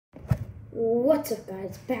What's up,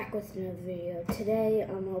 guys? Back with another video. Today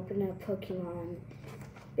I'm opening up Pokemon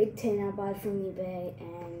Big Tin I bought from eBay,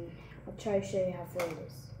 and I'll try to show you how full it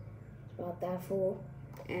is. It's about that full,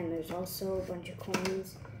 and there's also a bunch of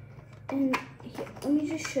coins. And here, let me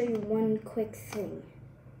just show you one quick thing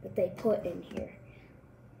that they put in here.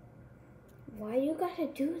 Why you gotta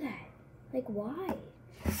do that? Like, why?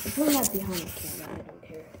 I'll put that behind the camera, I don't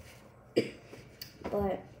care.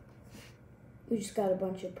 But we just got a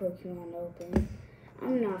bunch of Pokemon open.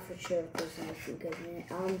 I'm not for sure if there's anything good in it.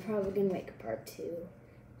 I'm probably gonna make a part 2.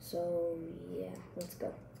 So yeah, let's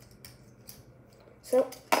go. So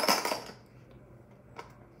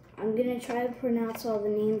I'm gonna try to pronounce all the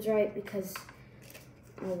names right because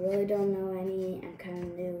I really don't know any. I'm kind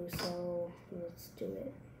of new, so let's do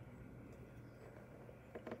it.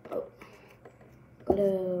 Oh, got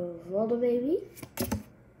a Voldababy.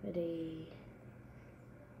 Got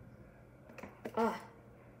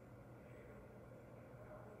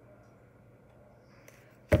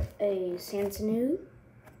a Santanu,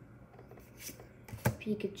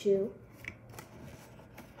 Pikachu,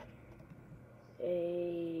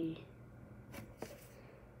 a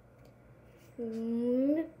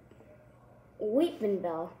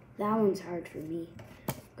Weepinbell. That one's hard for me.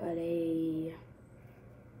 Got a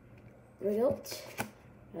Rigolt.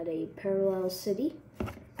 Got a Parallel City.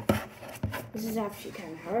 This is actually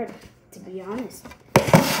kind of hard, to be honest.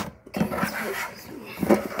 Okay, let's put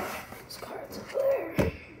these cards up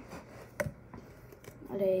there.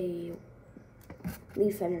 Got a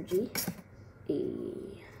Leaf Energy, a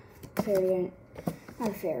Fairy, not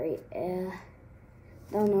a Fairy,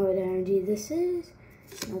 don't know what energy this is.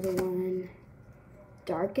 Another one,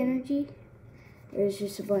 Dark Energy. There's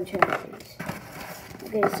just a bunch of energies.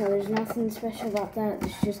 Okay, so there's nothing special about that.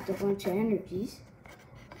 It's just a bunch of energies.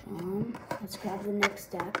 Let's grab the next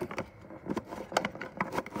stack.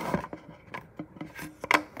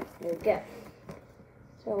 There we go.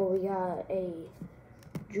 So we got a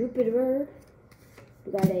Drupidbird,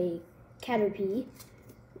 we got a Caterpie,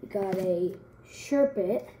 we got a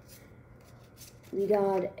Sherpit, we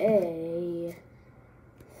got a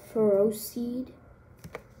Ferroseed,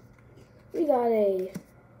 we got a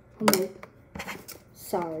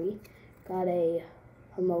got a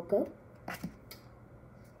Homoko,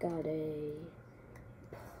 got a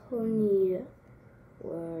Ponyta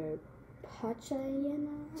or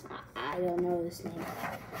Pachayana? I don't know this name.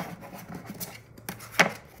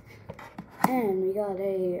 And we got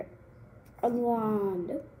a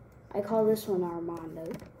Armando. I call this one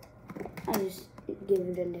Armando. I just give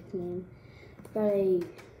it a nickname. Got a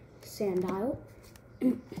Sandile,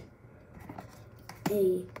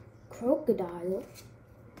 a Crocodile,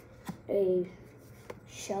 a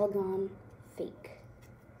Shelgon Fake.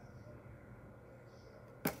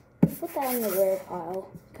 Put that in the rare pile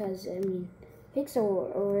because, I mean, fakes are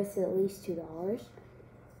worth at least $2.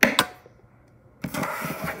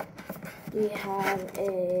 We have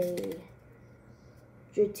a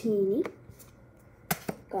Dratini,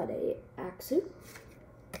 got a Axu,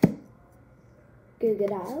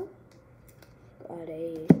 Gigadile, got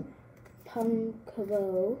a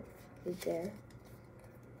Pumpkaboo, right there,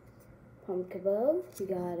 Pumpkaboo, we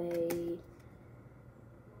got a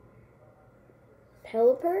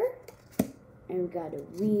Pelipper, and we got a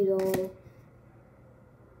Weedle,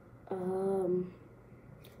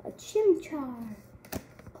 a Chimchar,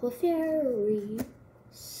 Clefairy,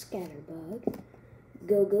 Scatterbug,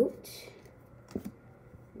 Gogoat,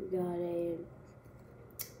 we got a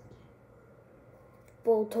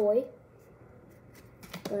Voltoy,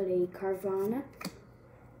 got a Carvanha,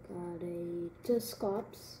 got a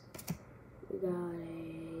Dusclops, we got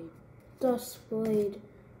a Duskblade,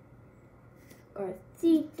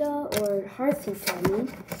 Garthita, or Hearthita, I mean.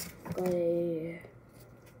 Got a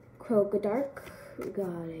Crocodark, we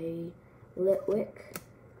got a Litwick,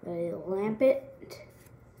 got a Lampet,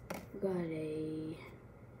 got a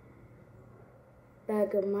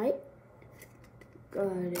Bagomite,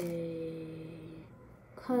 got a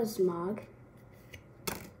Cosmog,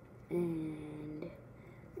 and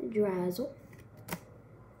Drazzle,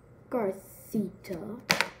 Garthita,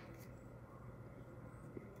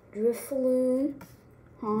 Drifloon,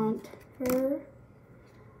 Haunter,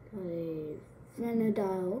 got a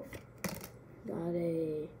Venadile, got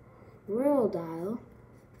a Royaldile,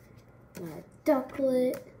 got a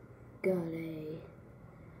Ducklet, got a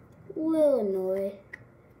Lillinois,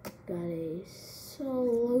 got a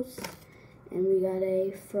Solos, and we got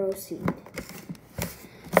a Froseed.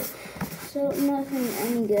 So nothing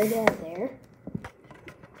any good out there.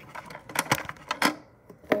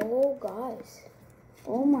 Oh guys.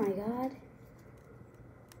 Oh my god.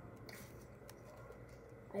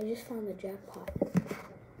 I just found the jackpot.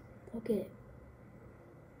 Look at it.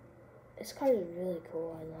 This card is really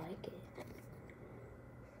cool. I like it.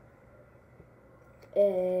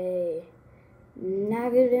 A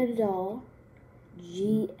Naganadal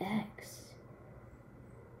GX.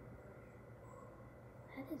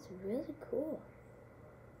 That is really cool.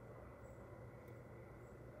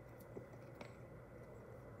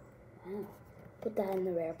 Wow. Put that in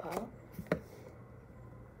the rare pile.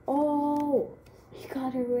 Oh, he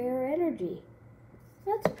got a rare energy.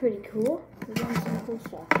 That's pretty cool. We're doing some cool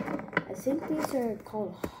stuff. I think these are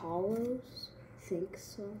called hollows. I think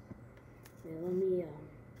so. Wait, let me,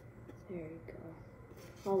 there you go.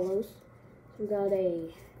 Hollows. So we got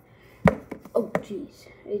a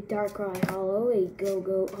Darkrai hollow, a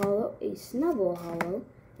Go-Go hollow, a Snubbull hollow,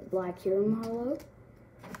 a Black Hyrum hollow,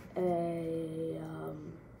 a,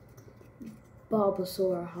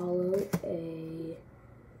 Bulbasaur hollow, a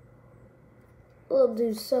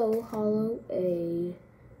Dussault hollow, a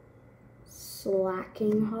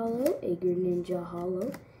Slacking hollow, a Greninja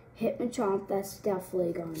hollow, Hitmonchan, that's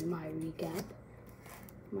definitely going in my recap,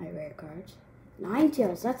 my rare cards.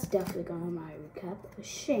 Ninetales, that's definitely going in my recap. A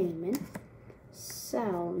Shaman,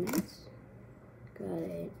 Salamence, got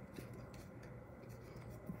a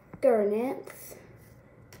Gurranth,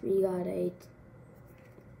 we got a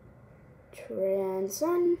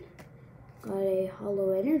Transun, got a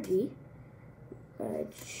Hollow Energy, got a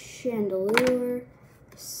Chandelure,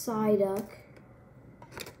 Psyduck,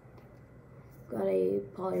 got a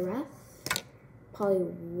Poliwrath,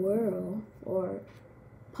 Poliwhirl, or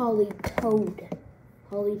Politoed,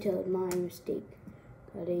 my mistake.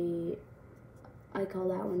 Got a, I call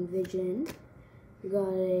that one Vision. We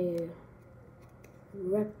got a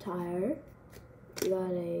Reptile, we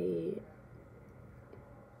got a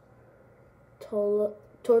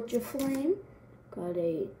Torchaflame, got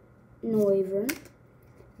a Noivern,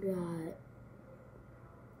 got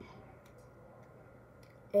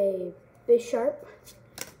a Bisharp,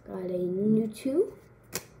 got a Mewtwo,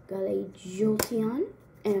 got a Jolteon,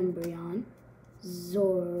 Embryon,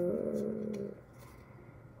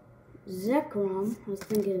 Zekrom, I was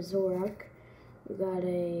thinking of Zoroark, we got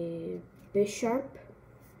a Bisharp,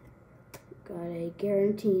 got a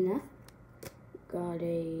Giratina, got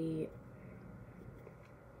a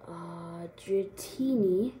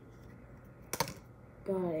Dratini,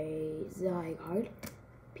 got a Zygarde,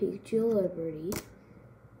 Pikachu Liberty,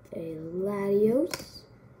 a Latios,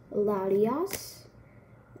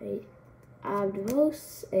 a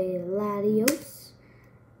Abdivos, a Latios,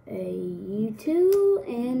 a U2,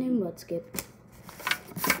 and a Mudskip.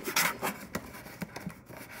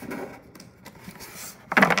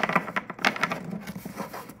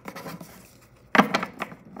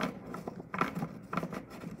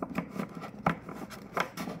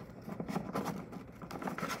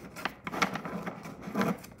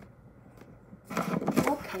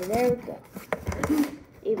 Okay, there we go.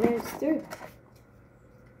 8 minutes through.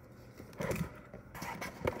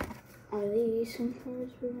 Are these some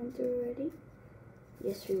cards we went through already?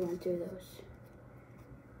 Yes, we went through those.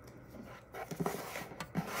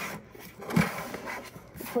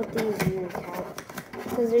 Put these in the recap.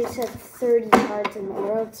 Because they said 30 cards in the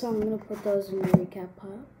world, so I'm going to put those in the recap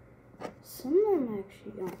pile. Some of them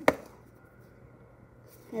actually don't.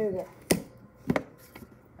 There we go.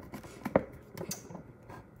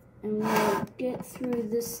 And we'll get through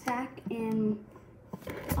this stack and,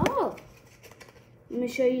 oh, let me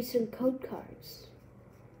show you some code cards.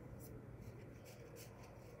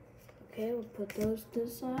 Okay, we'll put those to the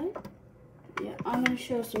side. Yeah, I'm going to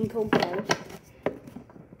show some code cards.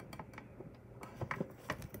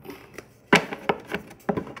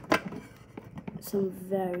 Some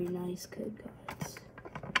very nice code cards.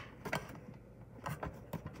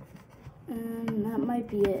 And that might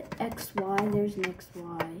be it. XY, there's an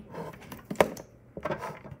XY.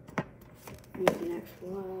 There's an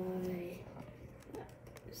XY.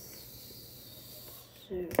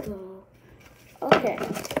 Circle. Okay.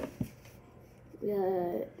 We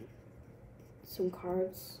got some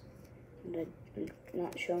cards that I'm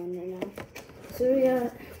not showing right now. So we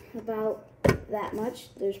got about that much.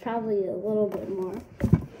 There's probably a little bit more.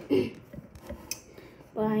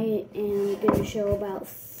 But I am going to show about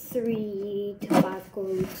 3 to 5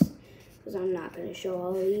 codes because I'm not going to show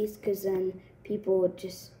all of these because then people would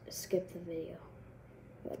just skip the video.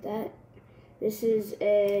 But that, this is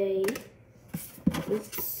a,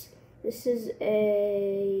 this is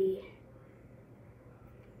a,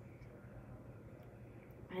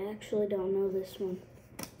 I actually don't know this one.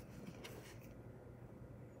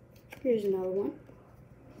 Here's another one.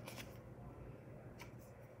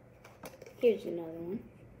 Here's another one.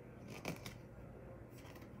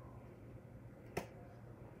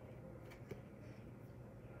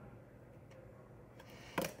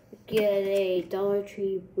 get a Dollar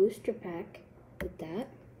Tree booster pack with that.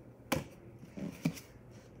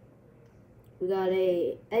 We got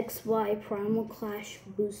a XY Primal Clash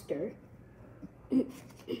booster.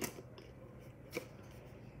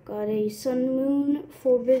 Got a Sun Moon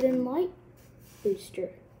Forbidden Light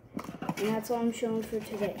booster. And that's all I'm showing for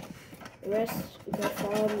today. The rest, go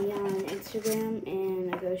follow me on Instagram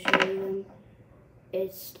and I go show you them.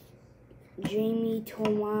 It's Jamie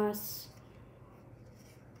Tomas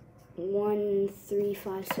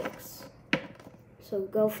 1356. So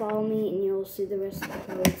go follow me and you'll see the rest of the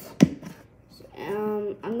cards.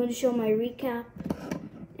 I'm going to show my recap,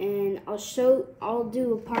 and I'll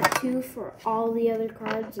do a part 2 for all the other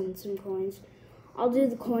cards and some coins. I'll do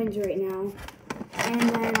the coins right now, and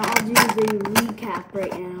then I'll do the recap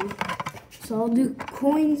right now. So I'll do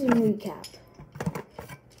coins and recap.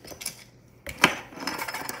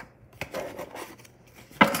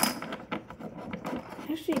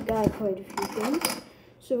 Actually got quite a few things.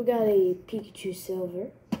 So we got a Pikachu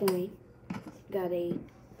Silver coin. Got a,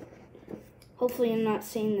 hopefully I'm not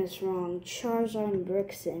saying this wrong, Charizard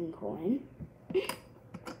Brixton coin.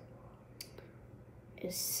 A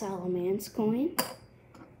Salamence coin.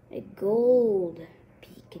 A gold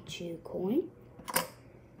Pikachu coin.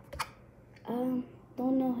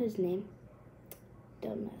 Don't know his name.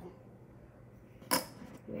 Don't know.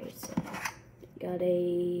 Where is it?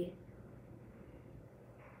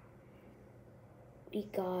 We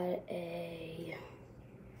got a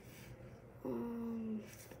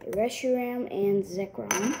Reshiram and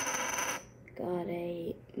Zekrom. Got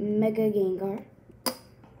a Mega Gengar.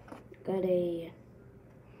 Got a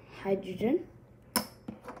Hydrogen.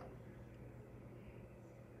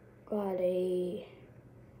 Got a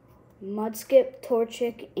Mudskip,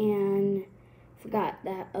 Torchic, and forgot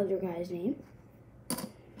that other guy's name.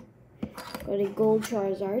 Got a Gold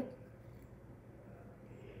Charizard.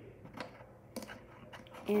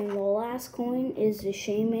 And the last coin is the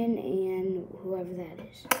Shaman and whoever that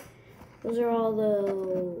is. Those are all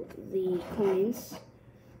the coins.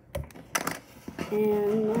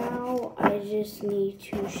 And now I just need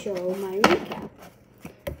to show my recap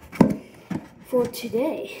for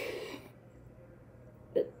today.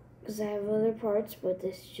 Because I have other parts, but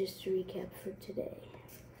this is just a recap for today.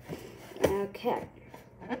 Okay.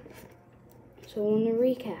 So on the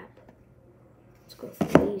recap, let's go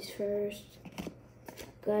through these first.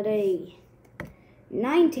 Got a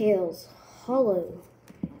Ninetales Holo.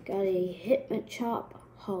 Got a Hitmonchan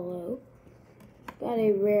Holo. Got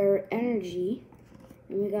a Rare Energy.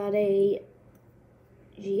 And we got a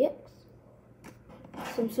GX.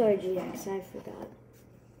 Some sort of GX, I forgot.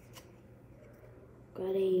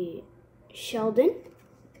 Got a Sheldon.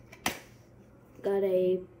 Got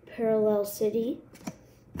a Parallel City.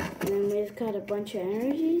 And then we've got a bunch of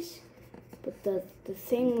energies. But the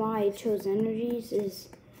thing why I chose energies is,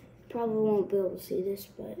 probably won't be able to see this,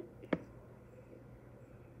 but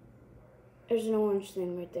there's an orange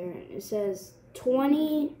thing right there. It says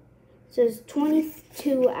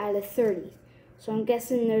 22 out of 30. So I'm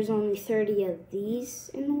guessing there's only 30 of these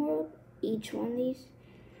in the world. Each one of these.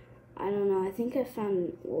 I don't know. I think I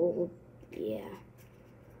found, well, yeah.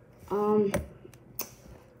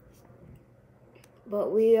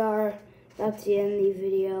 But we are about to end the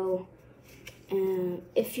video. And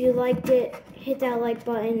if you liked it, hit that like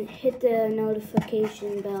button, hit the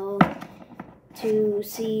notification bell to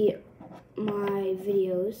see my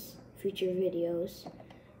videos, future videos.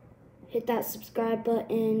 Hit that subscribe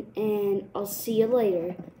button, and I'll see you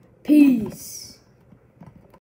later. Peace.